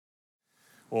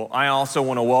Well, I also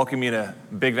want to welcome you to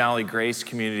Big Valley Grace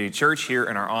Community Church here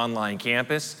in our online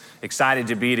campus. Excited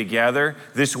to be together.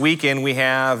 This weekend we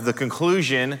have the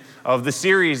conclusion of the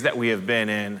series that we have been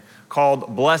in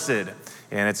called Blessed.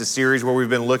 And it's a series where we've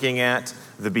been looking at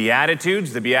the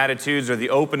Beatitudes. The Beatitudes are the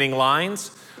opening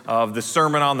lines of the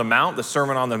Sermon on the Mount. The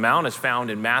Sermon on the Mount is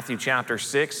found in Matthew chapter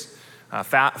 6,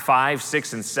 5,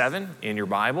 6, and 7 in your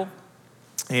Bible.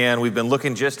 And we've been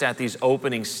looking just at these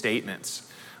opening statements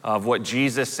of what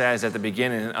Jesus says at the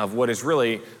beginning of what is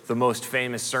really the most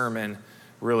famous sermon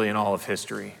really in all of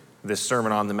history, this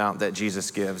Sermon on the Mount that Jesus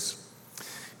gives.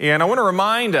 And I want to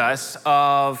remind us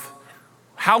of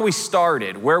how we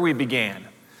started, where we began.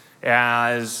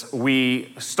 As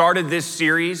we started this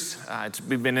series,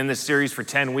 we've been in this series for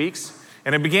 10 weeks,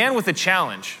 and it began with a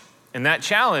challenge. And that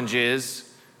challenge is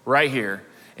right here,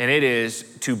 and it is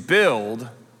to build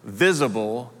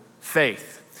visible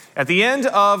faith. At the end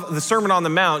of the Sermon on the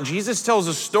Mount, Jesus tells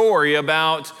a story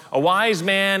about a wise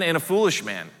man and a foolish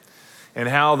man, and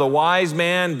how the wise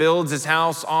man builds his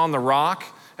house on the rock,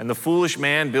 and the foolish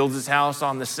man builds his house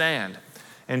on the sand.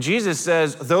 And Jesus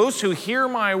says, those who hear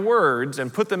my words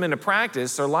and put them into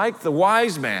practice are like the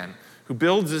wise man who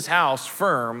builds his house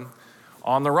firm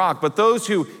on the rock. But those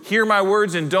who hear my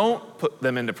words and don't put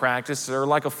them into practice are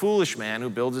like a foolish man who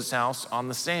builds his house on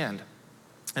the sand.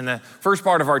 And the first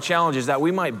part of our challenge is that we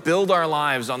might build our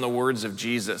lives on the words of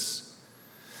Jesus.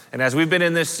 And as we've been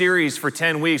in this series for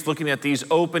 10 weeks, looking at these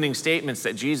opening statements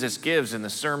that Jesus gives in the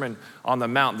Sermon on the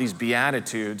Mount, these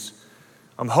Beatitudes,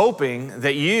 I'm hoping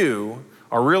that you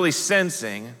are really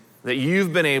sensing that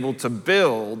you've been able to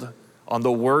build on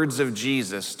the words of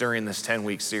Jesus during this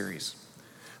 10-week series.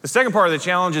 The second part of the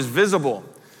challenge is visible.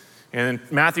 And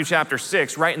in Matthew chapter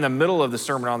 6, right in the middle of the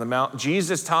Sermon on the Mount,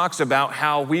 Jesus talks about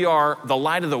how we are the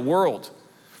light of the world.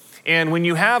 And when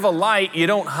you have a light, you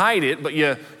don't hide it, but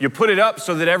you put it up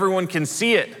so that everyone can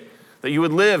see it, that you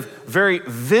would live very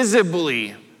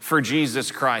visibly for Jesus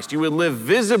Christ. You would live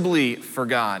visibly for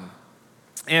God.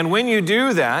 And when you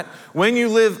do that, when you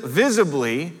live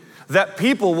visibly, that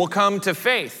people will come to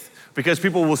faith. Because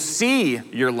people will see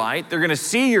your light, they're going to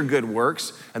see your good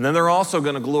works, and then they're also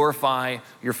going to glorify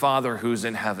your Father who's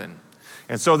in heaven.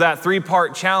 And so that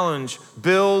three-part challenge,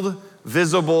 build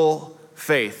visible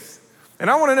faith. And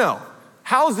I want to know,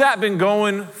 how's that been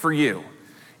going for you?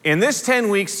 In this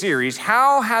 10-week series,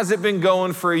 how has it been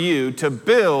going for you to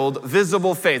build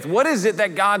visible faith? What is it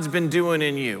that God's been doing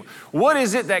in you? What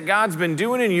is it that God's been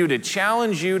doing in you to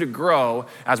challenge you to grow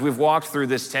as we've walked through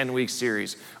this 10-week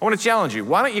series? I want to challenge you.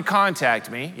 Why don't you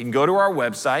contact me? You can go to our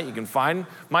website. You can find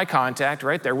my contact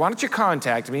right there. Why don't you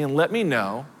contact me and let me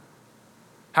know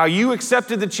how you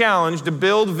accepted the challenge to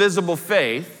build visible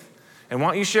faith, and why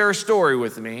don't you share a story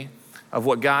with me of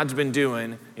what God's been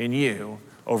doing in you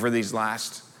over these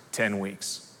last 10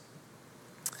 weeks.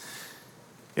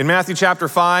 In Matthew chapter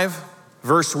 5,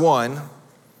 verse 1,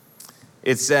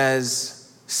 it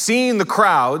says, seeing the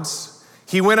crowds,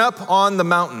 he went up on the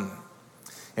mountain.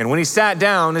 And when he sat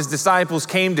down, his disciples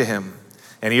came to him.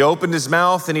 And he opened his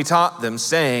mouth and he taught them,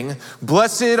 saying,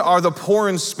 blessed are the poor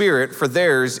in spirit, for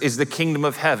theirs is the kingdom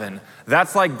of heaven.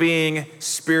 That's like being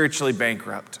spiritually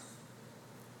bankrupt.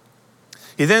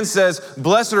 He then says,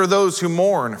 blessed are those who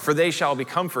mourn, for they shall be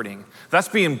comforting. That's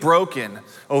being broken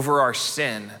over our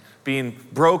sin, being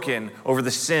broken over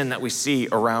the sin that we see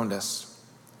around us.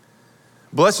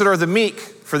 Blessed are the meek,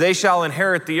 for they shall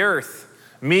inherit the earth.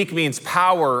 Meek means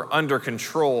power under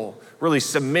control, really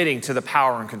submitting to the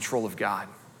power and control of God.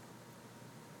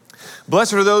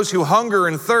 Blessed are those who hunger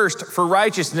and thirst for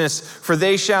righteousness, for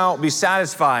they shall be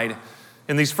satisfied.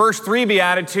 In these first three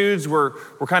Beatitudes, we're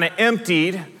kind of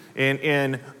emptied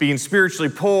in being spiritually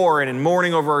poor and in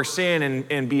mourning over our sin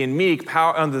and being meek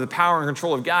under the power and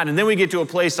control of God. And then we get to a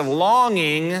place of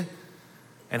longing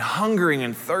and hungering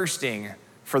and thirsting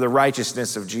for the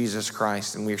righteousness of Jesus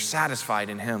Christ, and we are satisfied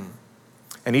in him.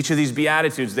 And each of these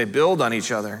Beatitudes, they build on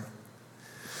each other.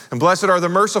 And blessed are the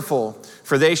merciful,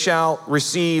 for they shall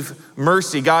receive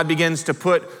mercy. God begins to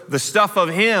put the stuff of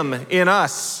him in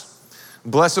us.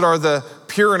 Blessed are the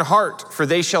pure in heart, for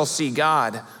they shall see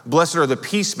God. Blessed are the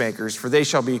peacemakers, for they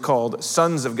shall be called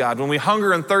sons of God. When we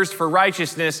hunger and thirst for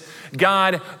righteousness,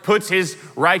 God puts his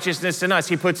righteousness in us.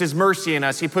 He puts his mercy in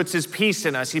us. He puts his peace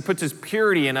in us. He puts his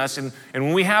purity in us. And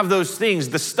when we have those things,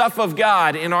 the stuff of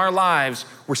God in our lives,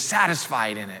 we're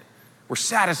satisfied in it. We're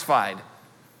satisfied.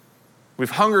 We've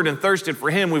hungered and thirsted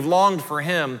for him. We've longed for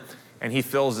him, and he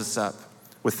fills us up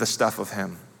with the stuff of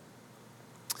him.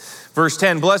 Verse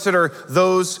 10, blessed are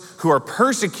those who are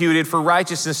persecuted for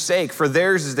righteousness' sake, for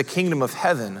theirs is the kingdom of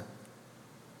heaven.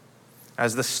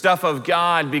 as the stuff of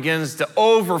God begins to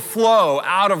overflow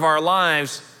out of our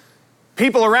lives,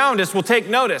 people around us will take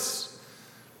notice.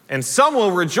 And some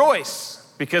will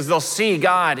rejoice because they'll see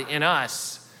God in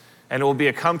us, and it will be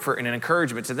a comfort and an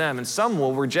encouragement to them. And some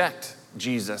will reject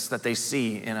Jesus that they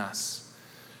see in us,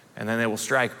 and then they will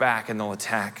strike back and they'll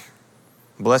attack.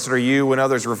 Blessed are you when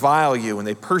others revile you and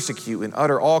they persecute and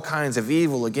utter all kinds of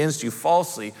evil against you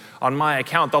falsely on my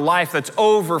account. The life that's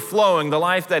overflowing, the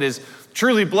life that is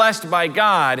truly blessed by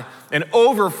God and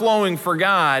overflowing for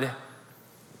God,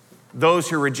 those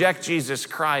who reject Jesus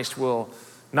Christ will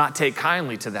not take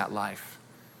kindly to that life,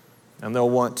 and they'll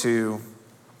want to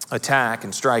attack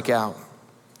and strike out.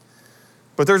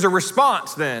 But there's a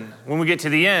response then when we get to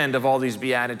the end of all these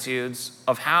Beatitudes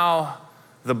of how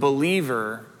the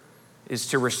believer is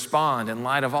to respond in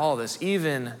light of all of this,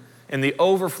 even in the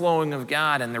overflowing of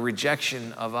God and the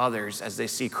rejection of others as they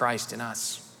see Christ in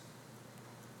us.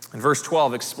 And verse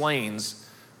 12 explains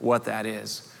what that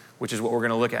is, which is what we're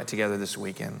going to look at together this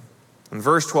weekend. In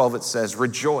verse 12 it says,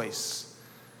 rejoice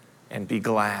and be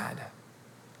glad,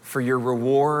 for your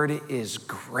reward is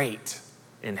great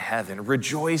in heaven.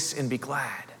 Rejoice and be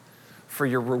glad, for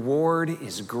your reward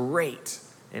is great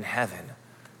in heaven.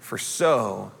 For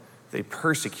so they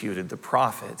persecuted the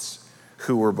prophets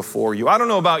who were before you. I don't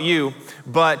know about you,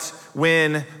 but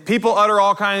when people utter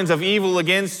all kinds of evil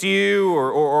against you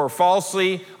or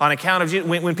falsely on account of you,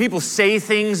 when people say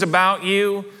things about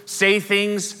you, say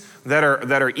things that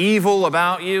are evil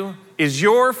about you, is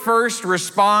your first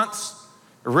response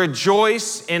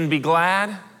rejoice and be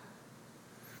glad?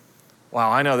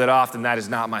 Wow, I know that often that is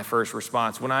not my first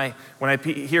response. When I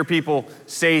hear people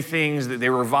say things that they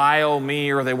revile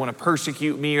me or they want to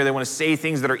persecute me or they want to say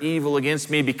things that are evil against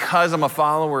me because I'm a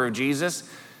follower of Jesus,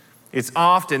 it's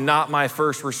often not my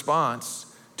first response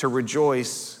to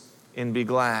rejoice and be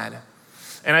glad.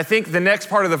 And I think the next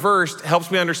part of the verse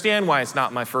helps me understand why it's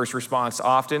not my first response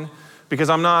often, because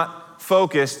I'm not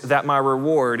focused that my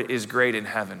reward is great in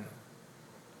heaven.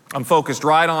 I'm focused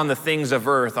right on the things of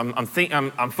earth.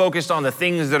 I'm focused on the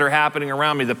things that are happening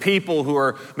around me, the people who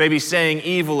are maybe saying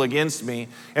evil against me.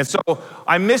 And so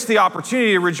I miss the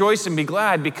opportunity to rejoice and be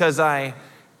glad because I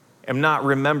am not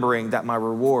remembering that my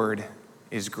reward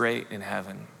is great in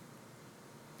heaven.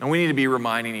 And we need to be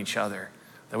reminding each other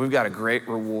that we've got a great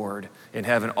reward in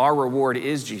heaven. Our reward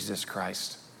is Jesus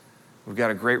Christ. We've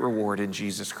got a great reward in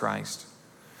Jesus Christ.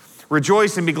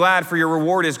 Rejoice and be glad, for your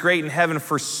reward is great in heaven,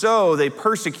 for so they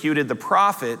persecuted the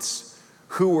prophets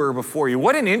who were before you.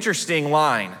 What an interesting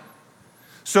line.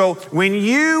 So when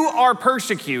you are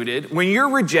persecuted, when you're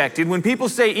rejected, when people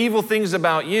say evil things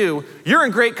about you, you're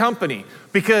in great company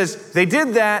because they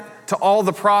did that to all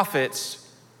the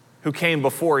prophets who came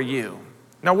before you.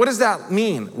 Now, what does that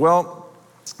mean? Well,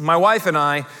 my wife and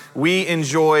I, we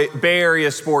enjoy Bay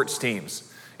Area sports teams.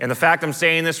 And the fact I'm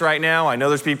saying this right now, I know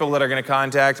there's people that are going to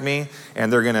contact me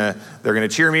and they're going to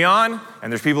cheer me on,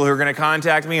 and there's people who are going to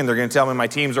contact me and they're going to tell me my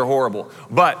teams are horrible.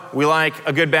 But we like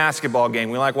a good basketball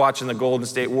game. We like watching the Golden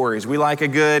State Warriors. We like a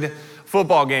good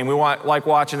football game. We like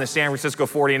watching the San Francisco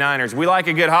 49ers. We like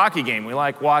a good hockey game. We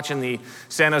like watching the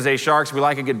San Jose Sharks. We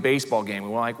like a good baseball game. We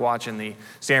like watching the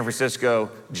San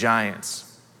Francisco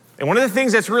Giants. And one of the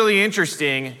things that's really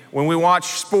interesting when we watch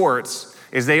sports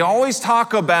is they always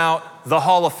talk about the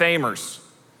Hall of Famers.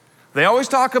 They always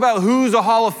talk about who's a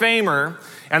Hall of Famer,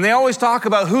 and they always talk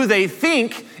about who they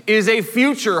think is a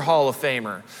future Hall of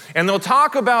Famer. And they'll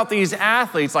talk about these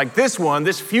athletes like this one,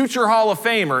 this future Hall of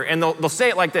Famer, and they'll say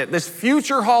it like that. This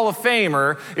future Hall of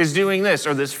Famer is doing this,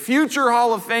 or this future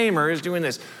Hall of Famer is doing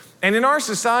this. And in our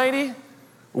society,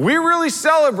 we really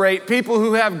celebrate people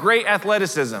who have great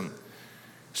athleticism.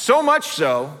 So much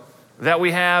so that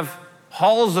we have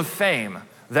halls of fame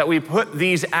that we put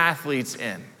these athletes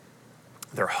in.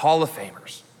 They're Hall of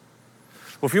Famers.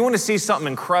 Well, if you want to see something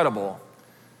incredible,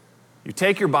 you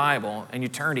take your Bible and you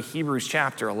turn to Hebrews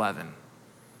chapter 11.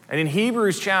 And in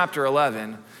Hebrews chapter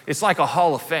 11, it's like a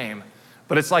Hall of Fame,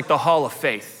 but it's like the Hall of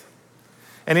Faith.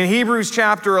 And in Hebrews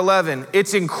chapter 11,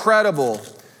 it's incredible.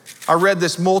 I read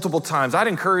this multiple times. I'd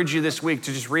encourage you this week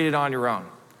to just read it on your own.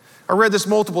 I read this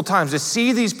multiple times to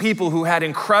see these people who had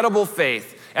incredible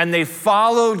faith and they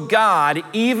followed God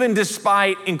even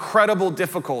despite incredible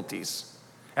difficulties.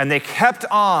 And they kept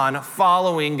on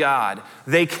following God.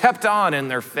 They kept on in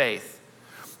their faith.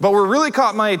 But what really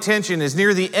caught my attention is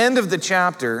near the end of the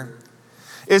chapter,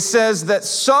 it says that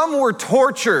some were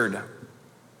tortured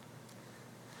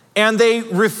and they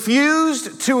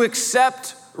refused to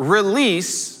accept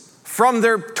release from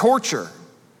their torture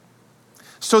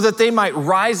so that they might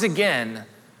rise again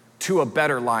to a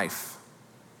better life.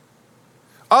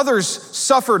 Others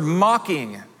suffered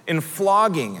mocking and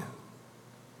flogging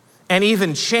and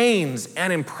even chains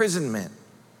and imprisonment.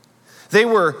 They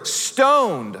were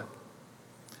stoned.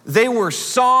 They were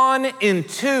sawn in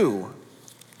two.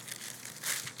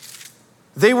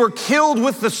 They were killed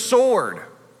with the sword.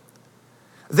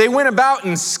 They went about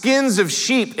in skins of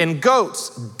sheep and goats,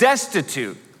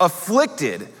 destitute,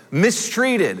 afflicted,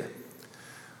 mistreated,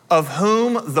 of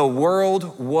whom the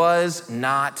world was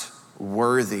not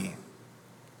worthy.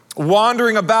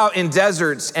 Wandering about in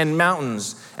deserts and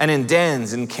mountains and in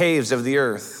dens and caves of the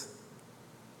earth.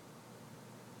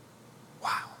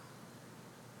 Wow.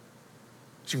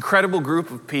 It's an incredible group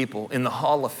of people in the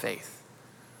Hall of Faith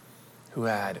who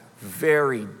had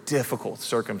very difficult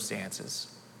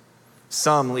circumstances,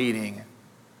 some leading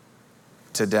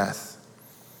to death.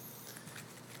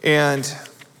 And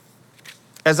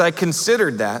as I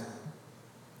considered that,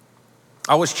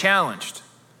 I was challenged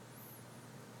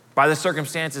by the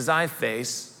circumstances I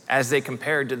face as they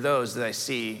compared to those that I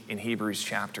see in Hebrews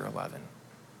chapter 11.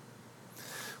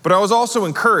 But I was also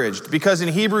encouraged because in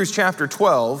Hebrews chapter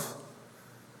 12,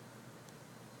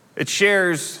 it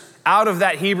shares out of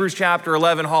that Hebrews chapter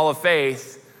 11 Hall of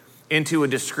Faith into a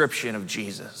description of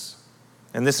Jesus.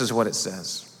 And this is what it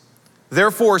says.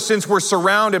 Therefore, since we're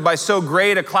surrounded by so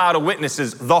great a cloud of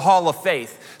witnesses, the Hall of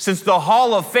Faith, since the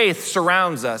Hall of Faith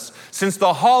surrounds us, since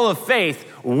the Hall of Faith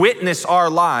witness our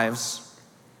lives,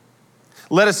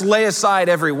 let us lay aside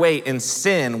every weight and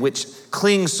sin which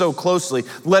clings so closely.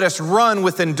 Let us run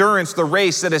with endurance the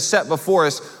race that is set before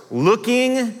us,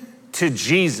 looking to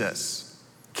Jesus.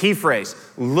 Key phrase,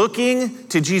 looking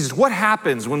to Jesus. What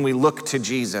happens when we look to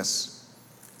Jesus?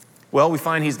 Well, we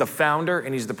find he's the founder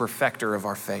and he's the perfecter of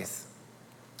our faith.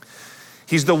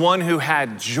 He's the one who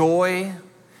had joy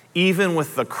even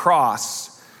with the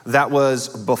cross that was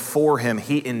before him.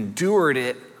 He endured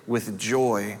it with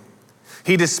joy.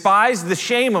 He despised the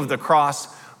shame of the cross,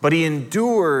 but he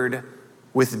endured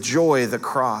with joy the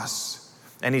cross.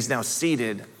 And he's now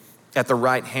seated at the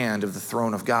right hand of the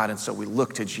throne of God. And so we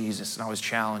look to Jesus. And I was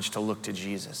challenged to look to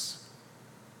Jesus.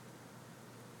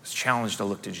 I was challenged to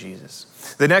look to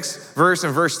Jesus. The next verse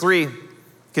in verse 3,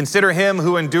 consider him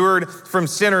who endured from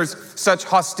sinners such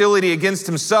hostility against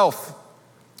himself,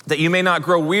 that you may not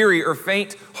grow weary or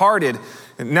faint-hearted.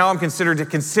 And now I'm considered to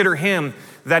consider him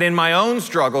that in my own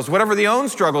struggles, whatever the own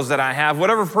struggles that I have,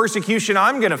 whatever persecution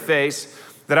I'm going to face,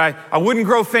 that I wouldn't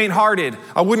grow faint-hearted.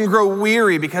 I wouldn't grow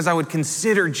weary because I would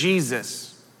consider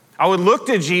Jesus. I would look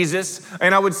to Jesus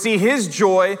and I would see his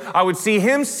joy. I would see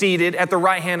him seated at the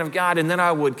right hand of God, and then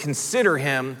I would consider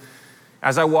him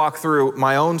as I walk through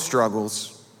my own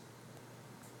struggles.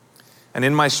 And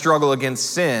in my struggle against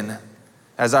sin,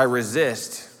 as I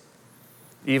resist,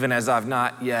 even as I've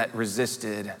not yet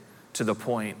resisted to the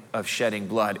point of shedding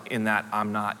blood, in that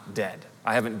I'm not dead.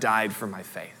 I haven't died for my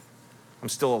faith. I'm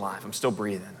still alive. I'm still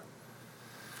breathing.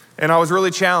 And I was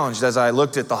really challenged as I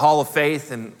looked at the Hall of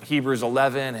Faith in Hebrews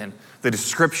 11 and the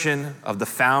description of the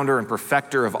founder and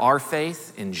perfecter of our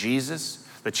faith in Jesus,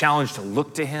 the challenge to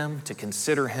look to him, to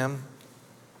consider him.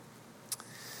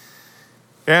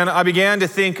 And I began to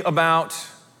think about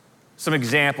some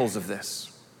examples of this.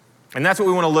 And that's what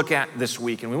we want to look at this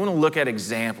week. And we want to look at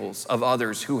examples of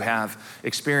others who have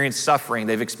experienced suffering.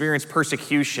 They've experienced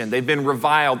persecution. They've been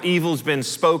reviled. Evil's been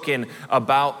spoken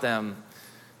about them.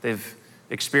 They've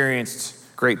experienced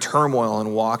great turmoil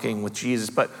in walking with Jesus.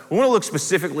 But we want to look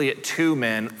specifically at two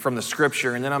men from the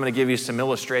scripture. And then I'm going to give you some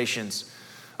illustrations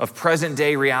of present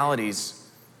day realities.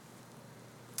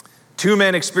 Two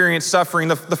men experienced suffering.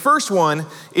 The first one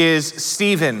is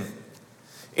Stephen.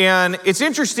 And it's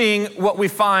interesting what we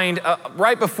find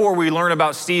right before we learn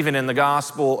about Stephen in the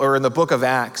gospel or in the book of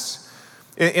Acts.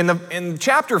 In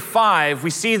chapter 5, we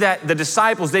see that the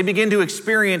disciples, they begin to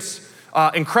experience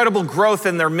incredible growth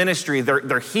in their ministry.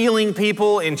 They're healing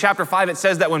people. In chapter 5, it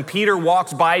says that when Peter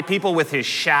walks by people with his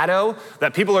shadow,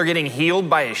 that people are getting healed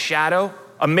by his shadow.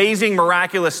 Amazing,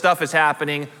 miraculous stuff is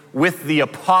happening with the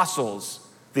apostles.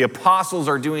 The apostles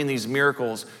are doing these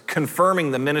miracles,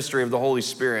 confirming the ministry of the Holy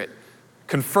Spirit,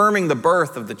 confirming the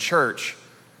birth of the church,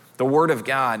 the Word of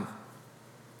God.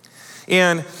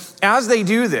 And as they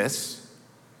do this,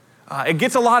 it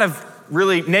gets a lot of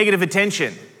really negative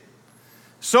attention.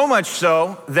 So much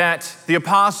so that the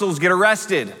apostles get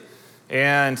arrested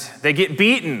and they get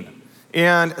beaten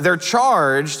and they're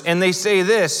charged, and they say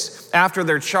this after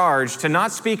they're charged, to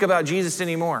not speak about Jesus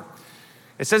anymore.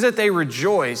 It says that they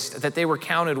rejoiced that they were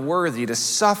counted worthy to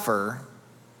suffer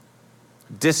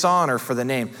dishonor for the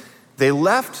name. They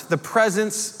left the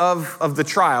presence of the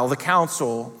trial, the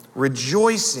council,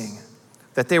 rejoicing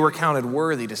that they were counted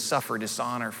worthy to suffer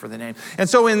dishonor for the name. And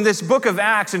so in this book of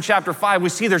Acts in chapter 5, we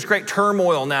see there's great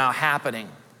turmoil now happening.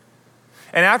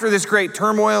 And after this great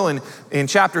turmoil in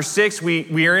chapter 6,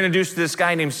 we are introduced to this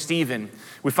guy named Stephen.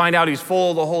 We find out he's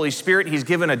full of the Holy Spirit. He's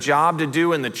given a job to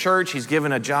do in the church. He's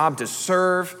given a job to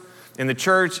serve in the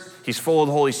church. He's full of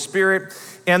the Holy Spirit.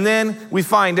 And then we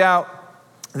find out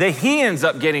that he ends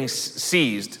up getting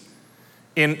seized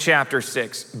in chapter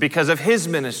 6 because of his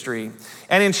ministry.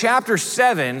 And in chapter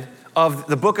 7 of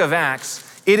the book of Acts,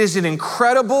 it is an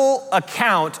incredible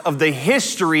account of the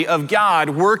history of God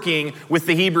working with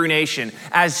the Hebrew nation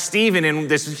as Stephen, in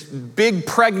this big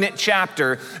pregnant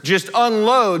chapter, just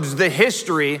unloads the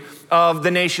history of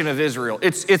the nation of Israel.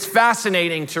 It's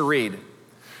fascinating to read.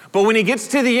 But when he gets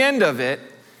to the end of it,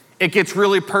 it gets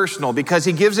really personal because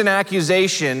he gives an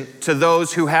accusation to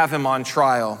those who have him on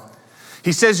trial.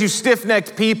 He says, "You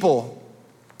stiff-necked people,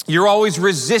 you're always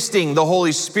resisting the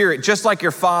Holy Spirit, just like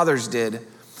your fathers did.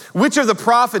 Which of the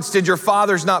prophets did your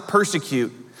fathers not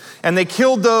persecute? And they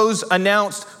killed those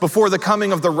announced before the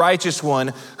coming of the righteous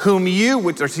one, whom you,"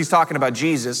 which he's talking about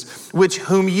Jesus,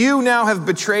 "whom you now have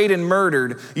betrayed and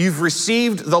murdered. You've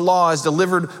received the law as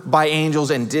delivered by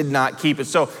angels and did not keep it."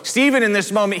 So Stephen, in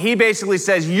this moment, he basically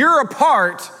says, you're a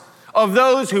part of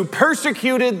those who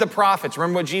persecuted the prophets.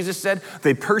 Remember what Jesus said?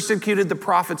 They persecuted the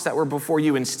prophets that were before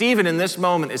you. And Stephen, in this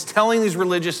moment, is telling these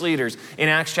religious leaders in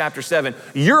Acts chapter 7,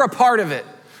 you're a part of it.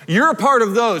 You're a part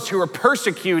of those who are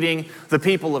persecuting the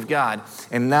people of God.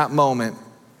 In that moment,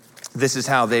 this is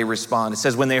how they respond. It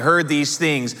says, when they heard these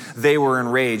things, they were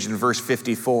enraged, in verse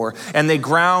 54, and they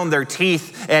ground their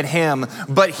teeth at him.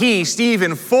 But he,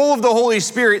 Stephen, full of the Holy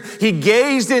Spirit, he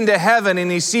gazed into heaven and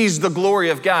he sees the glory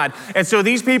of God. And so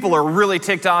these people are really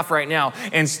ticked off right now.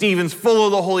 And Stephen's full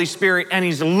of the Holy Spirit and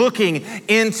he's looking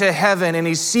into heaven and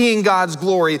he's seeing God's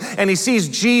glory and he sees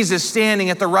Jesus standing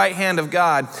at the right hand of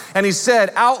God. And he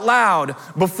said out loud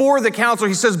before the council,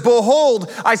 he says, "Behold,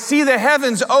 I see the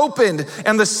heavens opened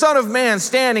and the Son of Man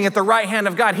standing at the right hand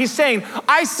of God." He's saying,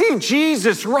 I see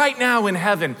Jesus right now in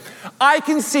heaven. I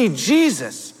can see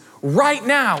Jesus right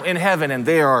now in heaven. And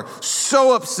they are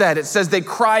so upset. It says they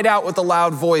cried out with a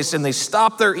loud voice and they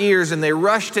stopped their ears and they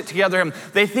rushed it together him.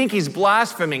 They think he's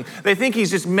blaspheming. They think he's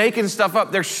just making stuff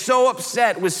up. They're so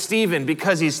upset with Stephen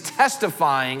because he's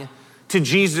testifying to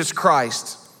Jesus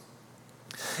Christ.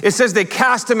 It says they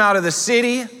cast him out of the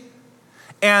city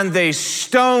and they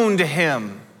stoned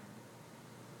him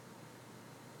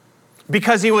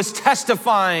because he was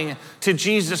testifying to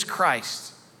Jesus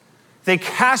Christ. They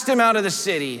cast him out of the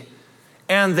city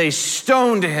and they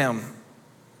stoned him.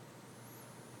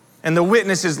 And the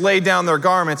witnesses laid down their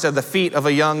garments at the feet of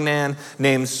a young man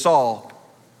named Saul,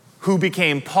 who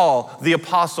became Paul, the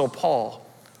Apostle Paul.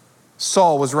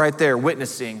 Saul was right there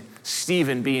witnessing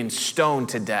Stephen being stoned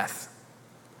to death.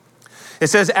 It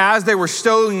says, as they were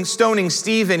stoning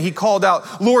Stephen, he called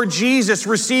out, "Lord Jesus,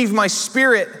 receive my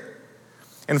spirit."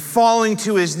 And falling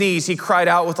to his knees, he cried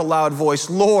out with a loud voice,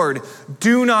 "Lord,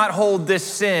 do not hold this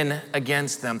sin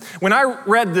against them." When I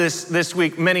read this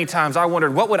week many times, I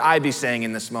wondered, what would I be saying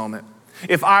in this moment?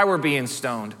 If I were being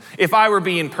stoned, if I were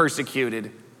being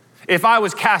persecuted, if I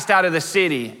was cast out of the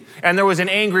city and there was an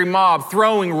angry mob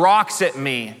throwing rocks at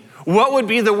me, what would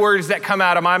be the words that come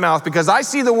out of my mouth? Because I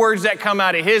see the words that come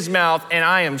out of his mouth and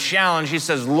I am challenged. He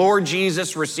says, "Lord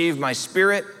Jesus, receive my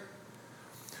spirit.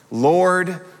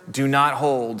 Lord, do not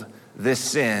hold this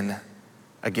sin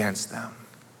against them."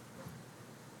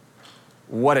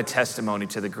 What a testimony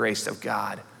to the grace of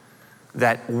God,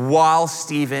 that while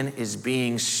Stephen is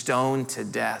being stoned to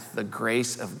death, the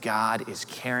grace of God is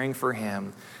caring for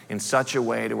him in such a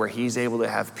way to where he's able to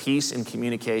have peace and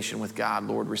communication with God.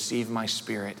 "Lord, receive my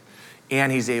spirit."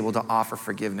 And he's able to offer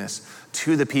forgiveness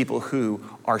to the people who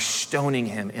are stoning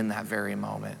him in that very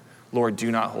moment. "Lord,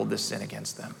 do not hold this sin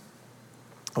against them."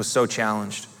 I was so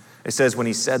challenged. It says when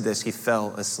he said this, he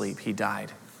fell asleep. He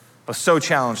died. I was so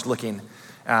challenged looking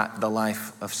at the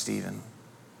life of Stephen.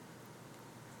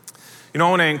 You know, I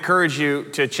want to encourage you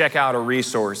to check out a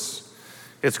resource.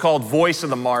 It's called Voice of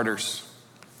the Martyrs.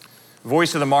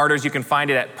 Voice of the Martyrs, you can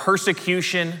find it at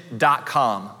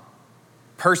persecution.com.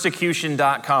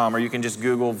 Persecution.com, or you can just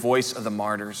Google Voice of the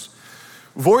Martyrs.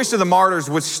 Voice of the Martyrs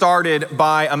was started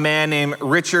by a man named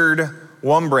Richard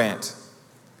Wurmbrand.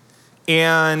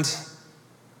 And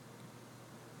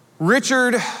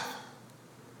Richard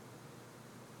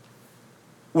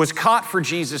was caught for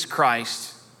Jesus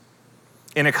Christ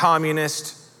in a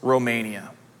communist Romania.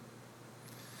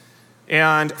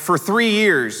 And for 3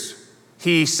 years,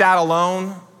 he sat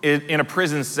alone in a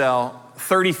prison cell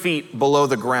 30 feet below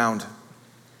the ground.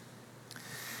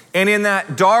 And in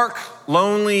that dark,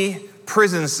 lonely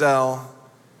prison cell,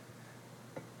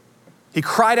 he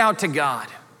cried out to God.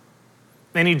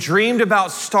 And he dreamed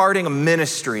about starting a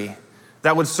ministry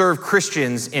that would serve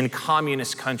Christians in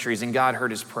communist countries, and God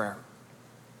heard his prayer.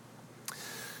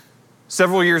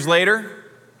 Several years later,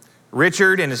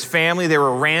 Richard and his family, they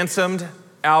were ransomed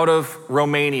out of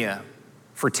Romania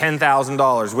for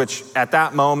 $10,000, which at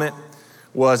that moment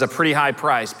was a pretty high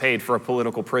price paid for a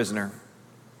political prisoner.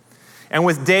 And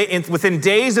within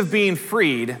days of being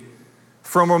freed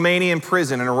from Romanian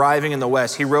prison and arriving in the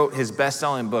West, he wrote his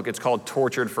best-selling book. It's called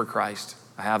Tortured for Christ.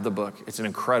 I have the book. It's an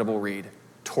incredible read.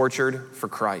 Tortured for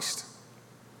Christ.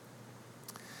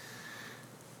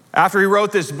 After he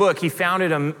wrote this book, he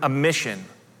founded a mission,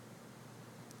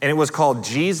 and it was called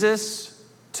Jesus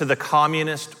to the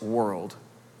Communist World.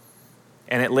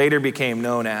 And it later became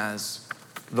known as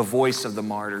the Voice of the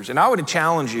Martyrs. And I would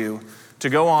challenge you to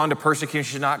go on to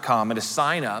persecution.com and to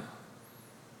sign up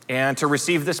and to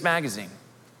receive this magazine.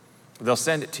 They'll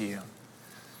send it to you.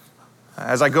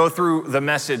 As I go through the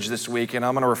message this week, and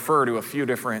I'm going to refer to a few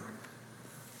different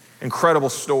incredible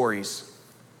stories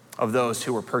of those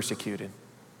who were persecuted.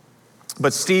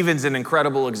 But Stephen's an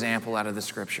incredible example out of the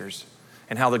scriptures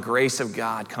and how the grace of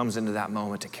God comes into that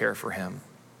moment to care for him.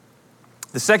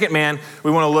 The second man we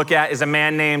want to look at is a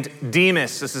man named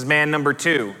Demas. This is man number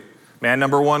 2. Man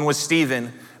number 1 was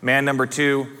Stephen. Man number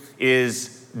 2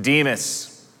 is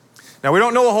Demas. Now, we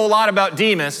don't know a whole lot about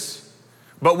Demas,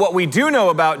 but what we do know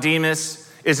about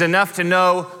Demas is enough to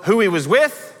know who he was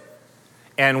with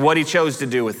and what he chose to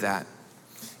do with that.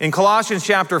 In Colossians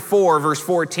chapter 4, verse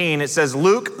 14, it says,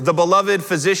 Luke, the beloved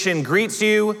physician, greets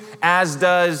you, as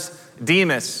does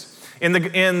Demas. In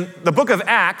the book of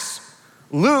Acts,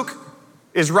 Luke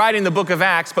is writing the book of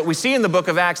Acts, but we see in the book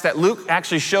of Acts that Luke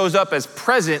actually shows up as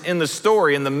present in the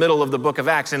story in the middle of the book of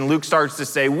Acts. And Luke starts to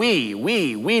say, we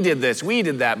did this, we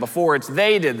did that, before it's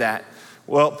they did that.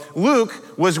 Well,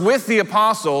 Luke was with the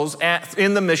apostles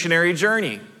in the missionary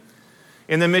journey,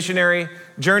 and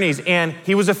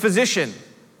he was a physician.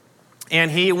 And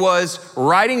he was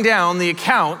writing down the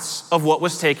accounts of what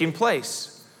was taking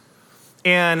place.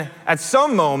 And at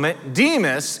some moment,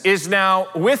 Demas is now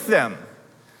with them.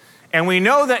 And we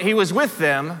know that he was with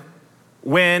them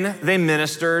when they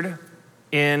ministered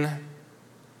to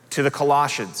the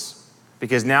Colossians.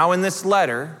 Because now in this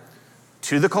letter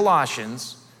to the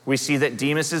Colossians, we see that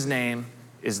Demas's name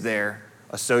is there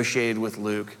associated with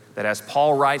Luke. That as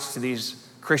Paul writes to these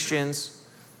Christians,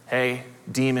 hey,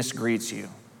 Demas greets you.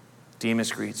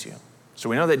 Demas greets you. So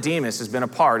we know that Demas has been a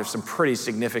part of some pretty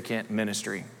significant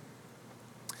ministry.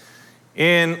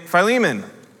 In Philemon,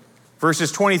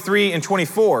 verses 23 and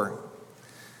 24,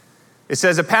 it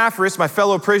says, Epaphras, my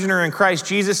fellow prisoner in Christ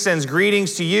Jesus, sends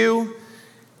greetings to you,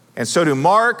 and so do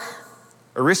Mark,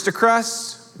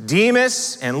 Aristarchus,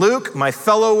 Demas, and Luke, my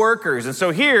fellow workers. And so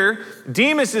here,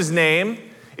 Demas's name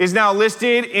is now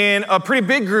listed in a pretty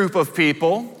big group of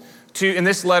people. In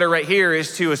this letter right here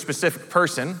is to a specific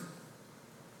person.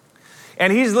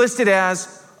 And he's listed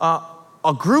as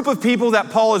a group of people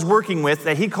that Paul is working with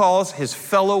that he calls his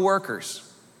fellow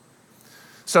workers.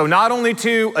 So not only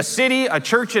to a city, a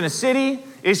church in a city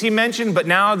is he mentioned, but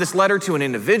now this letter to an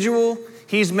individual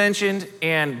he's mentioned,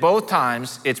 and both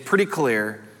times it's pretty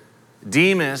clear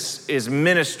Demas is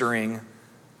ministering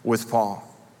with Paul.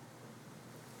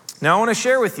 Now I want to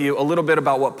share with you a little bit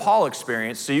about what Paul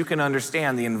experienced so you can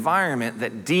understand the environment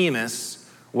that Demas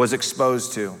was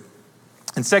exposed to.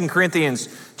 In 2 Corinthians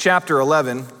chapter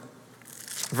 11,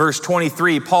 verse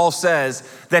 23, Paul says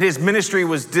that his ministry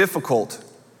was difficult.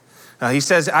 He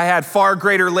says, I had far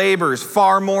greater labors,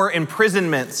 far more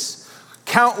imprisonments,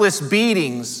 countless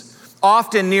beatings,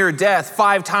 often near death.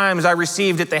 5 times I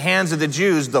received at the hands of the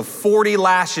Jews the 40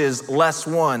 lashes less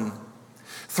one.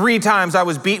 3 times I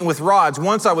was beaten with rods.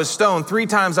 Once I was stoned. 3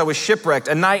 times I was shipwrecked.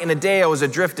 A night and a day I was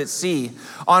adrift at sea.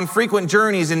 On frequent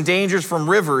journeys in dangers from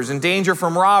rivers, in danger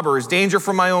from robbers, danger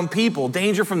from my own people,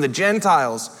 danger from the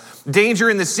Gentiles, danger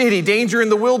in the city, danger in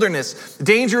the wilderness,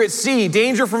 danger at sea,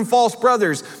 danger from false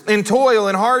brothers, in toil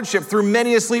and hardship, through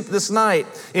many a sleepless night,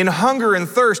 in hunger and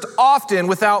thirst, often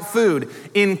without food,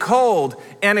 in cold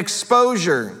and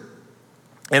exposure.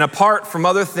 And apart from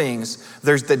other things,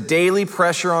 there's the daily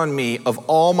pressure on me of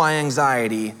all my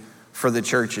anxiety for the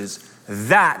churches.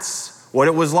 That's what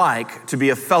it was like to be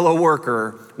a fellow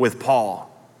worker with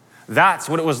Paul. That's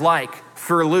what it was like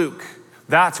for Luke.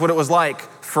 That's what it was like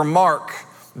for Mark.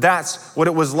 That's what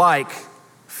it was like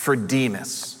for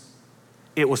Demas.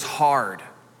 It was hard.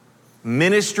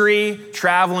 Ministry,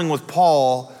 traveling with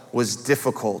Paul, was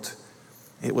difficult.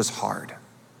 It was hard.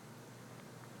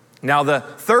 Now, the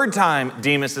third time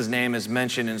Demas's name is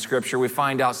mentioned in Scripture, we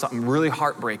find out something really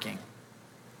heartbreaking.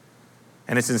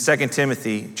 And it's in 2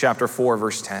 Timothy chapter 4,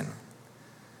 verse 10.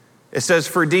 It says,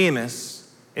 for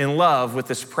Demas, in love with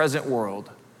this present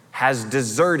world, has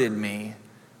deserted me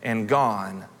and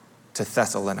gone to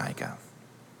Thessalonica.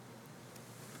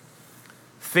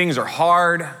 Things are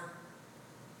hard.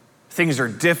 Things are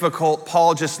difficult.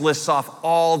 Paul just lists off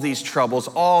all these troubles,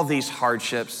 all these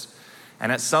hardships.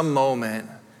 And at some moment,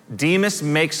 Demas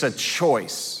makes a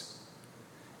choice.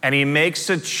 And he makes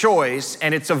a choice,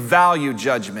 and it's a value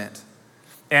judgment.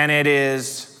 And it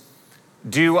is,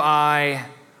 do I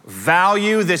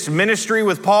value this ministry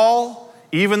with Paul,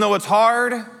 even though it's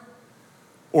hard?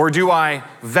 Or do I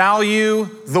value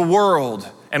the world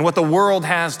and what the world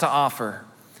has to offer?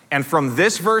 And from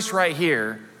this verse right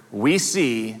here, we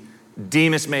see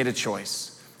Demas made a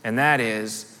choice. And that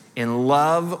is, in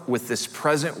love with this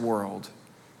present world,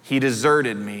 he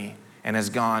deserted me and has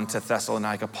gone to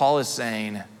Thessalonica. Paul is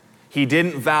saying he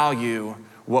didn't value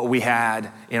what we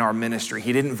had in our ministry.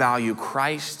 He didn't value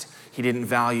Christ. He didn't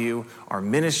value our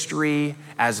ministry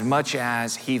as much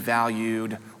as he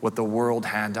valued what the world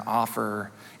had to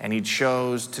offer. And he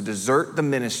chose to desert the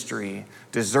ministry,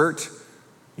 desert,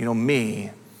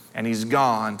 me, and he's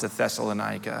gone to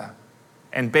Thessalonica.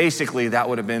 And basically that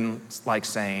would have been like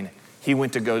saying he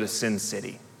went to go to Sin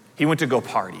City. He went to go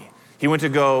party. He went to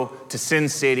go to Sin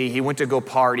City. He went to go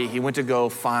party. He went to go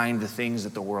find the things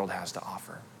that the world has to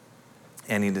offer.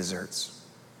 And he deserts.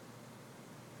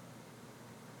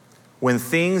 When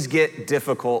things get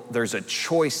difficult, there's a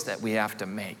choice that we have to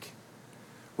make.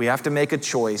 We have to make a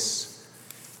choice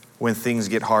when things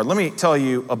get hard. Let me tell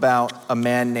you about a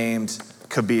man named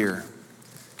Kabir.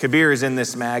 Kabir is in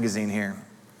this magazine here.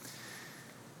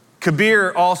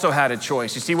 Kabir also had a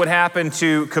choice. You see, what happened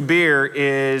to Kabir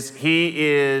is he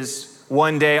is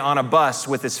one day on a bus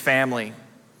with his family.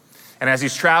 And as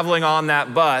he's traveling on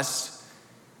that bus,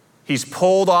 he's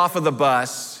pulled off of the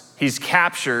bus, he's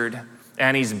captured,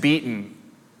 and he's beaten.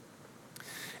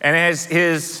 And as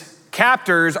his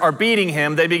captors are beating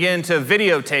him, they begin to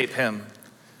videotape him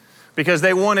because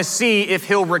they want to see if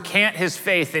he'll recant his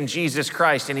faith in Jesus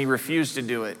Christ, and he refused to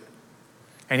do it.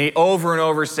 And he over and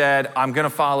over said, I'm going to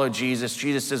follow Jesus.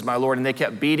 Jesus is my Lord. And they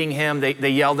kept beating him. They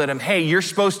yelled at him, hey, you're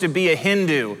supposed to be a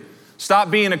Hindu. Stop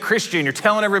being a Christian. You're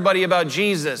telling everybody about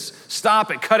Jesus.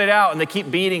 Stop it. Cut it out. And they keep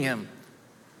beating him.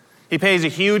 He pays a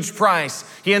huge price.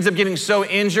 He ends up getting so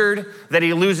injured that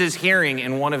he loses hearing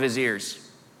in one of his ears.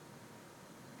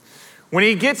 When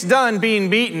he gets done being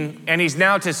beaten and he's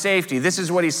now to safety, this is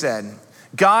what he said.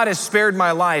 God has spared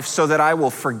my life so that I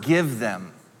will forgive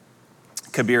them.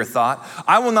 Kabir thought,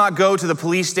 I will not go to the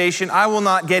police station. I will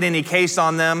not get any case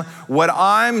on them. What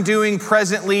I'm doing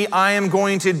presently, I am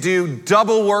going to do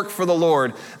double work for the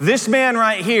Lord. This man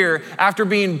right here, after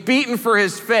being beaten for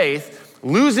his faith,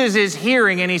 loses his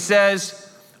hearing and he says,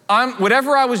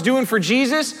 whatever I was doing for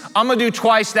Jesus, I'm going to do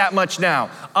twice that much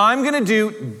now. I'm going to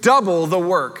do double the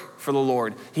work for the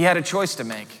Lord. He had a choice to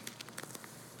make.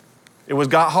 It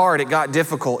got hard, it got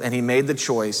difficult, and he made the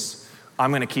choice,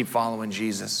 I'm going to keep following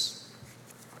Jesus.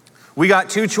 We got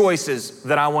two choices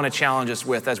that I want to challenge us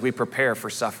with as we prepare for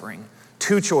suffering.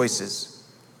 Two choices.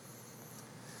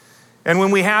 And when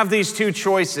we have these two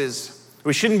choices,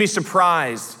 we shouldn't be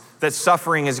surprised that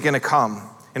suffering is going to come.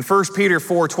 In 1 Peter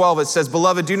 4:12, it says,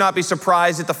 Beloved, do not be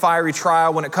surprised at the fiery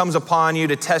trial when it comes upon you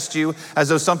to test you as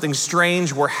though something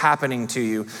strange were happening to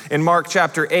you. In Mark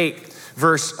chapter 8,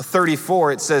 verse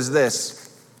 34, it says this,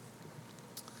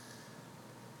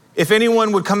 If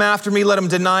anyone would come after me, let him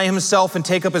deny himself and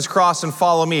take up his cross and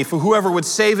follow me. For whoever would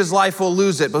save his life will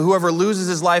lose it, but whoever loses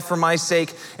his life for my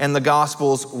sake and the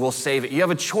gospel's will save it. You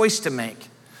have a choice to make.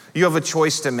 You have a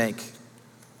choice to make.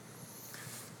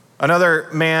 Another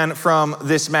man from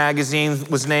this magazine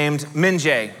was named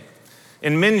Minjae.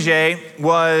 And Minjae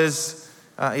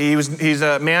he's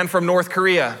a man from North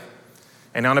Korea.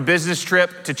 And on a business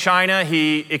trip to China,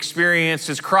 he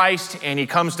experiences Christ and he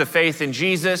comes to faith in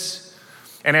Jesus.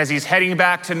 And as he's heading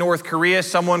back to North Korea,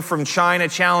 someone from China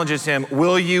challenges him,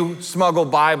 will you smuggle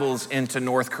Bibles into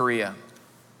North Korea?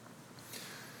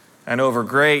 And over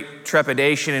great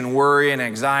trepidation and worry and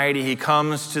anxiety, he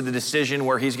comes to the decision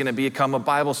where he's going to become a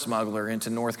Bible smuggler into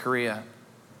North Korea.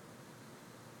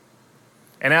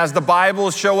 And as the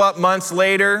Bibles show up months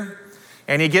later,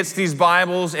 and he gets these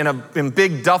Bibles in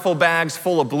big duffel bags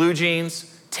full of blue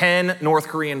jeans, 10 North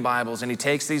Korean Bibles, and he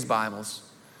takes these Bibles,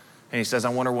 and he says, I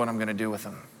wonder what I'm going to do with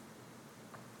them.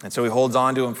 And so he holds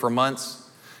on to them for months.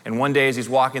 And one day as he's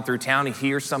walking through town, he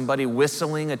hears somebody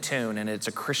whistling a tune, and it's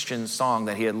a Christian song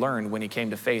that he had learned when he came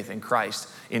to faith in Christ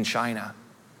in China.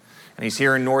 And he's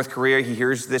here in North Korea. He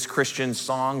hears this Christian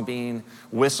song being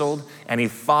whistled, and he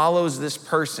follows this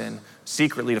person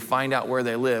secretly to find out where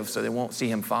they live so they won't see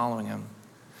him following him.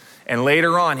 And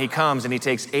later on, he comes and he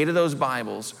takes 8 of those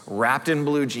Bibles wrapped in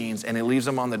blue jeans and he leaves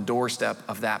them on the doorstep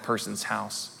of that person's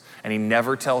house. And he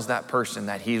never tells that person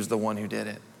that he's the one who did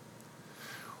it.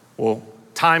 Well,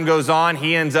 time goes on.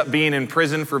 He ends up being in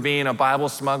prison for being a Bible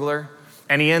smuggler.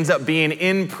 And he ends up being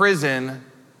in prison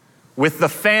with the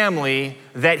family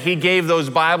that he gave those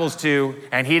Bibles to,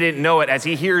 and he didn't know it. As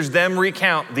he hears them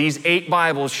recount, these 8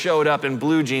 Bibles showed up in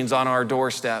blue jeans on our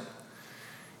doorstep.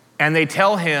 And they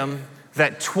tell him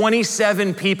that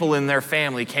 27 people in their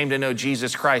family came to know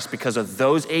Jesus Christ because of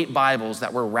those 8 Bibles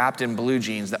that were wrapped in blue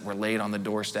jeans that were laid on the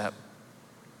doorstep.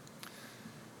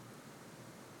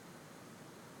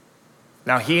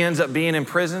 Now he ends up being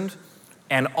imprisoned,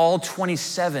 and all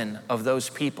 27 of those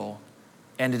people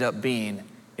ended up being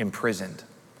imprisoned.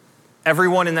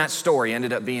 Everyone in that story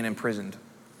ended up being imprisoned.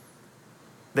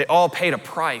 They all paid a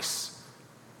price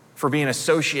for being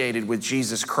associated with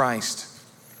Jesus Christ.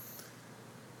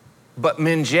 But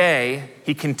Min Jae,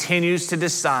 he continues to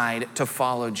decide to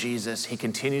follow Jesus. He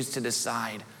continues to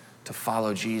decide to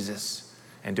follow Jesus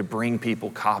and to bring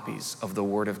people copies of the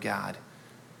Word of God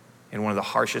in one of the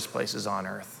harshest places on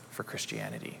earth for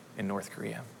Christianity, in North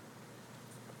Korea.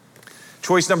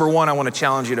 Choice number 1 I want to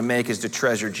challenge you to make is to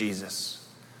treasure Jesus.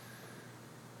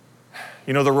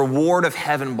 You know, the reward of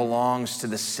heaven belongs to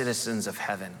the citizens of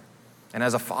heaven. And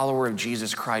as a follower of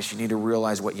Jesus Christ, you need to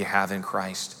realize what you have in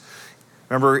Christ.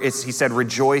 Remember, he said,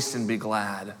 rejoice and be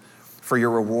glad, for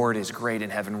your reward is great in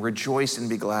heaven. Rejoice and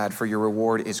be glad, for your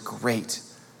reward is great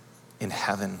in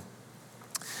heaven.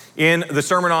 In the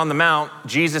Sermon on the Mount,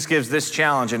 Jesus gives this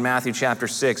challenge in Matthew chapter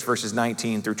 6, verses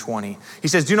 19 through 20. He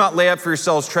says, do not lay up for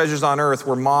yourselves treasures on earth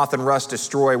where moth and rust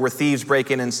destroy, where thieves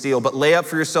break in and steal, but lay up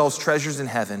for yourselves treasures in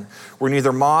heaven where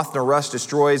neither moth nor rust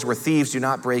destroys, where thieves do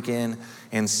not break in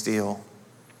and steal.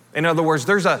 In other words,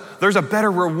 there's a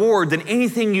better reward than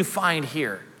anything you find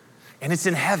here, and it's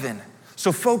in heaven.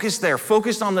 So focus there.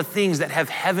 Focus on the things that have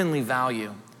heavenly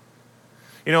value.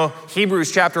 You know,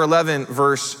 Hebrews chapter 11,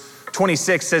 verse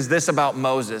 26 says this about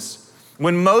Moses.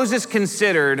 When Moses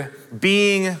considered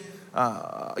being,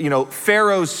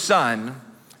 Pharaoh's son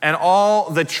and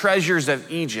all the treasures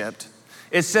of Egypt,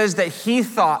 it says that he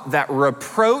thought that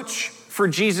reproach for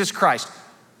Jesus Christ,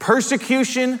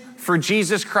 persecution for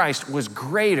Jesus Christ was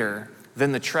greater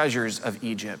than the treasures of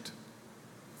Egypt.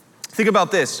 Think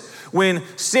about this. When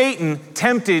Satan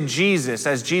tempted Jesus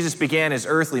as Jesus began his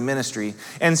earthly ministry,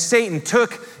 and Satan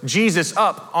took Jesus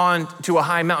up onto a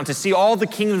high mountain to see all the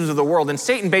kingdoms of the world, and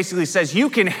Satan basically says, you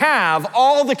can have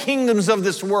all the kingdoms of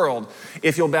this world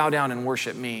if you'll bow down and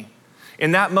worship me.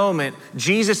 In that moment,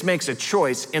 Jesus makes a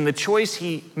choice, and the choice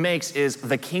he makes is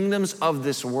the kingdoms of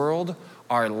this world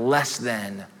are less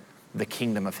than the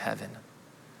kingdom of heaven.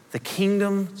 The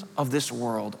kingdoms of this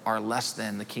world are less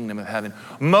than the kingdom of heaven.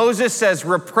 Moses says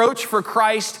reproach for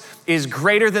Christ is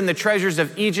greater than the treasures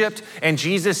of Egypt, and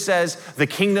Jesus says the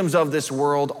kingdoms of this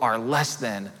world are less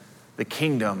than the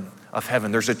kingdom of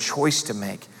heaven. There's a choice to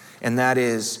make, and that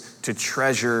is to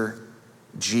treasure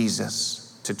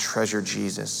Jesus, to treasure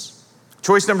Jesus.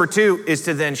 Choice number 2 is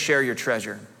to then share your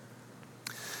treasure.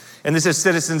 And this is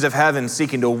citizens of heaven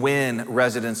seeking to win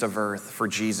residents of earth for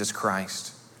Jesus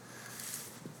Christ.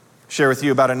 Share with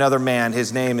you about another man.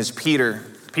 His name is Peter.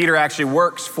 Peter actually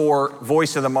works for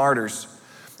Voice of the Martyrs.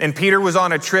 And Peter was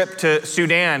on a trip to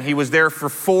Sudan. He was there for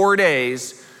 4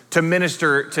 days to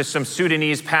minister to some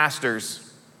Sudanese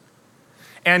pastors.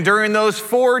 And during those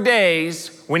 4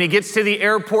 days, when he gets to the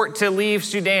airport to leave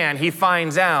Sudan, he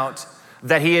finds out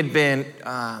that he had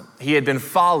been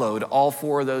followed all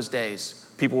 4 of those days.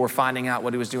 People were finding out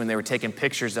what he was doing. They were taking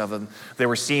pictures of him. They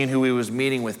were seeing who he was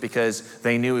meeting with because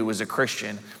they knew he was a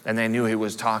Christian and they knew he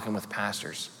was talking with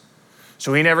pastors.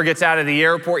 So he never gets out of the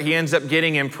airport. He ends up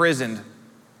getting imprisoned.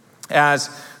 As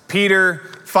Peter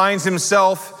finds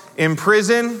himself in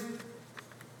prison,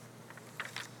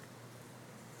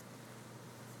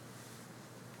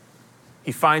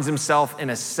 he finds himself in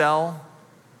a cell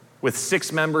with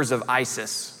 6 members of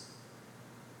ISIS.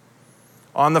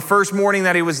 On the first morning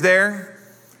that he was there,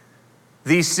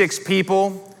 these 6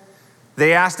 people,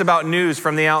 they asked about news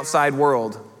from the outside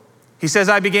world. He says,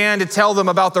 I began to tell them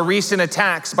about the recent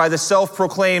attacks by the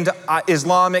self-proclaimed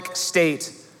Islamic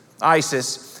State,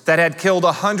 ISIS, that had killed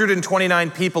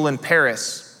 129 people in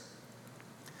Paris.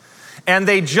 And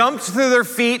they jumped to their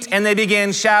feet and they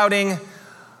began shouting,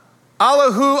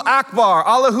 Allahu Akbar,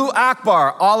 Allahu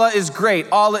Akbar, Allah is great,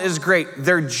 Allah is great.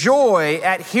 Their joy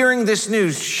at hearing this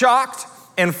news shocked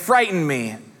and frightened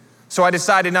me. So I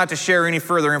decided not to share any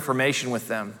further information with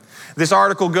them. This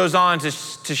article goes on to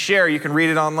share, you can read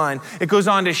it online. It goes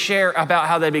on to share about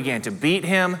how they began to beat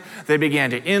him. They began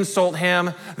to insult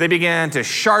him. They began to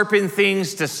sharpen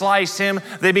things to slice him.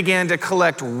 They began to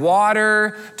collect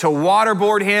water to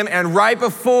waterboard him. And right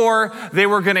before they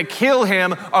were going to kill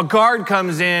him, a guard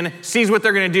comes in, sees what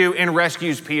they're going to do, and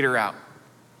rescues Peter out,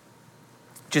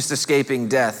 just escaping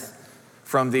death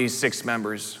from these 6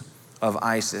 members of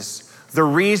ISIS. The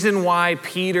reason why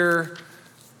Peter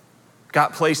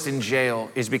got placed in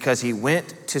jail is because he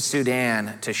went to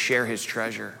Sudan to share his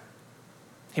treasure.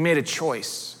 He made a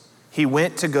choice. He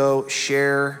went to go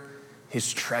share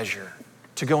his treasure,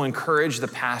 to go encourage the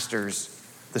pastors,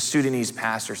 the Sudanese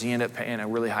pastors. He ended up paying a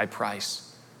really high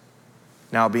price,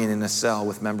 now being in a cell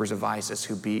with members of ISIS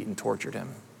who beat and tortured him.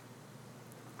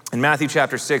 In Matthew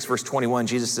chapter 6, verse 21,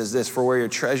 Jesus says this, "For where your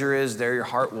treasure is, there your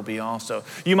heart will be also."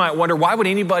 You might wonder, why would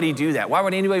anybody do that? Why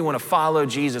would anybody want to follow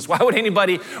Jesus? Why would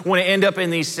anybody want to end up in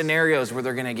these scenarios where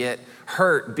they're going to get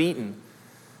hurt, beaten?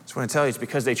 I just want to tell you, it's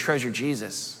because they treasure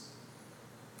Jesus.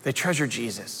 They treasure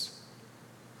Jesus.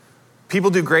 People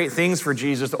do great things for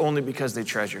Jesus only because they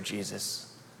treasure Jesus.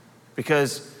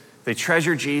 Because they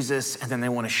treasure Jesus and then they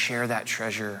want to share that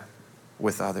treasure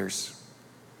with others.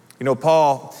 You know,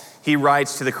 Paul, he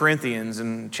writes to the Corinthians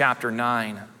in chapter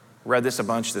 9. Read this a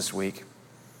bunch this week.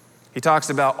 He talks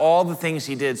about all the things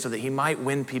he did so that he might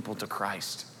win people to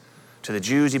Christ. To the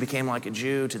Jews, he became like a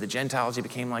Jew. To the Gentiles, he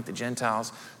became like the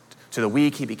Gentiles. To the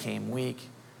weak, he became weak.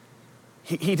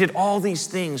 He did all these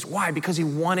things. Why? Because he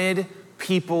wanted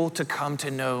people to come to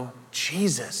know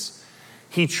Jesus.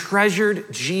 He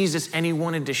treasured Jesus and he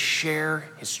wanted to share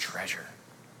his treasure.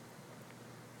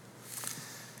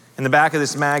 In the back of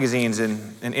this magazine is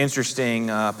an interesting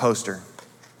poster.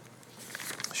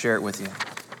 I'll share it with you.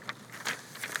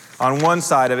 On one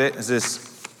side of it is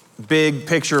this big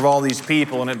picture of all these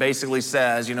people, and it basically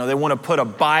says, you know, they want to put a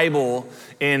Bible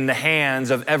in the hands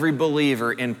of every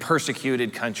believer in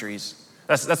persecuted countries.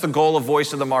 That's the goal of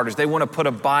Voice of the Martyrs. They want to put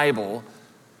a Bible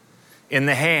in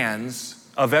the hands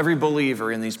of every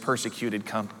believer in these persecuted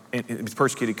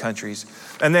countries.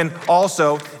 And then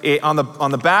also on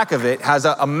the back of it has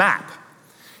a map.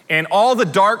 And all the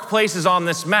dark places on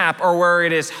this map are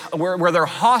where they're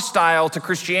hostile to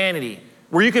Christianity,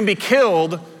 where you can be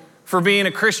killed for being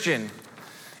a Christian.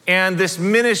 And this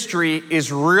ministry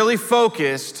is really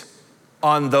focused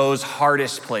on those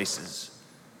hardest places.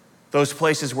 Those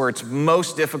places where it's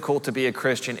most difficult to be a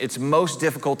Christian. It's most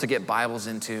difficult to get Bibles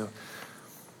into.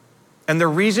 And the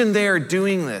reason they are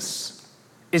doing this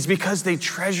is because they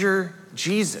treasure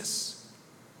Jesus.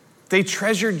 They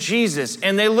treasure Jesus,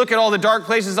 and they look at all the dark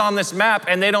places on this map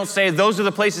and they don't say, those are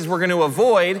the places we're going to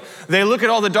avoid. They look at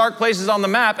all the dark places on the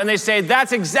map and they say,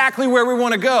 that's exactly where we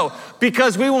want to go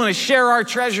because we want to share our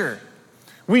treasure.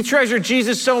 We treasure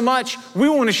Jesus so much, we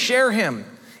want to share him,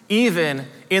 even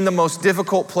in the most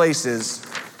difficult places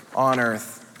on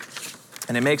earth.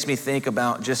 And it makes me think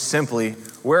about just simply,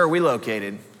 where are we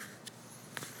located?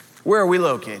 Where are we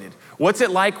located? What's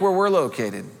it like where we're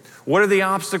located? What are the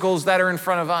obstacles that are in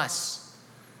front of us?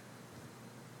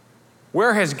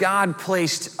 Where has God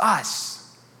placed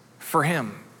us for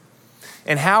him?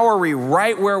 And how are we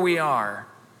right where we are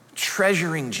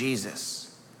treasuring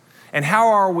Jesus? And how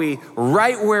are we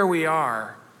right where we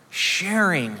are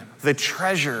sharing the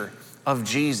treasure of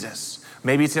Jesus?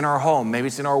 Maybe it's in our home, maybe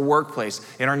it's in our workplace,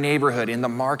 in our neighborhood, in the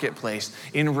marketplace,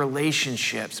 in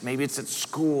relationships, maybe it's at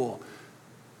school.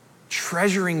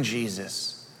 Treasuring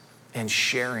Jesus and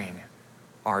sharing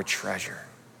our treasure.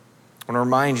 I want to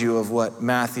remind you of what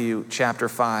Matthew chapter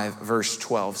 5, verse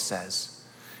 12 says.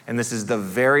 And this is the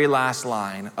very last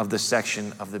line of the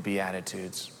section of the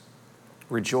Beatitudes.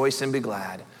 Rejoice and be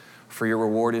glad, for your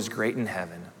reward is great in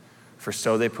heaven, for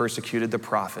so they persecuted the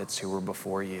prophets who were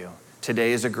before you.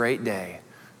 Today is a great day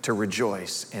to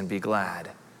rejoice and be glad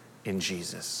in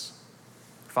Jesus.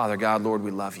 Father God, Lord,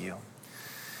 we love you.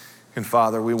 And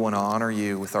Father, we want to honor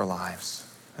you with our lives.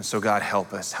 And so God,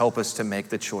 help us to make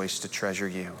the choice to treasure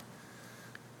you.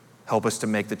 Help us to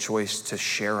make the choice to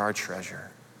share our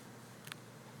treasure,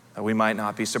 that we might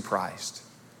not be surprised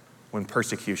when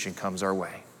persecution comes our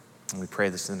way. And we pray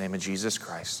this in the name of Jesus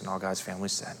Christ, and all God's family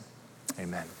said,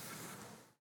 amen.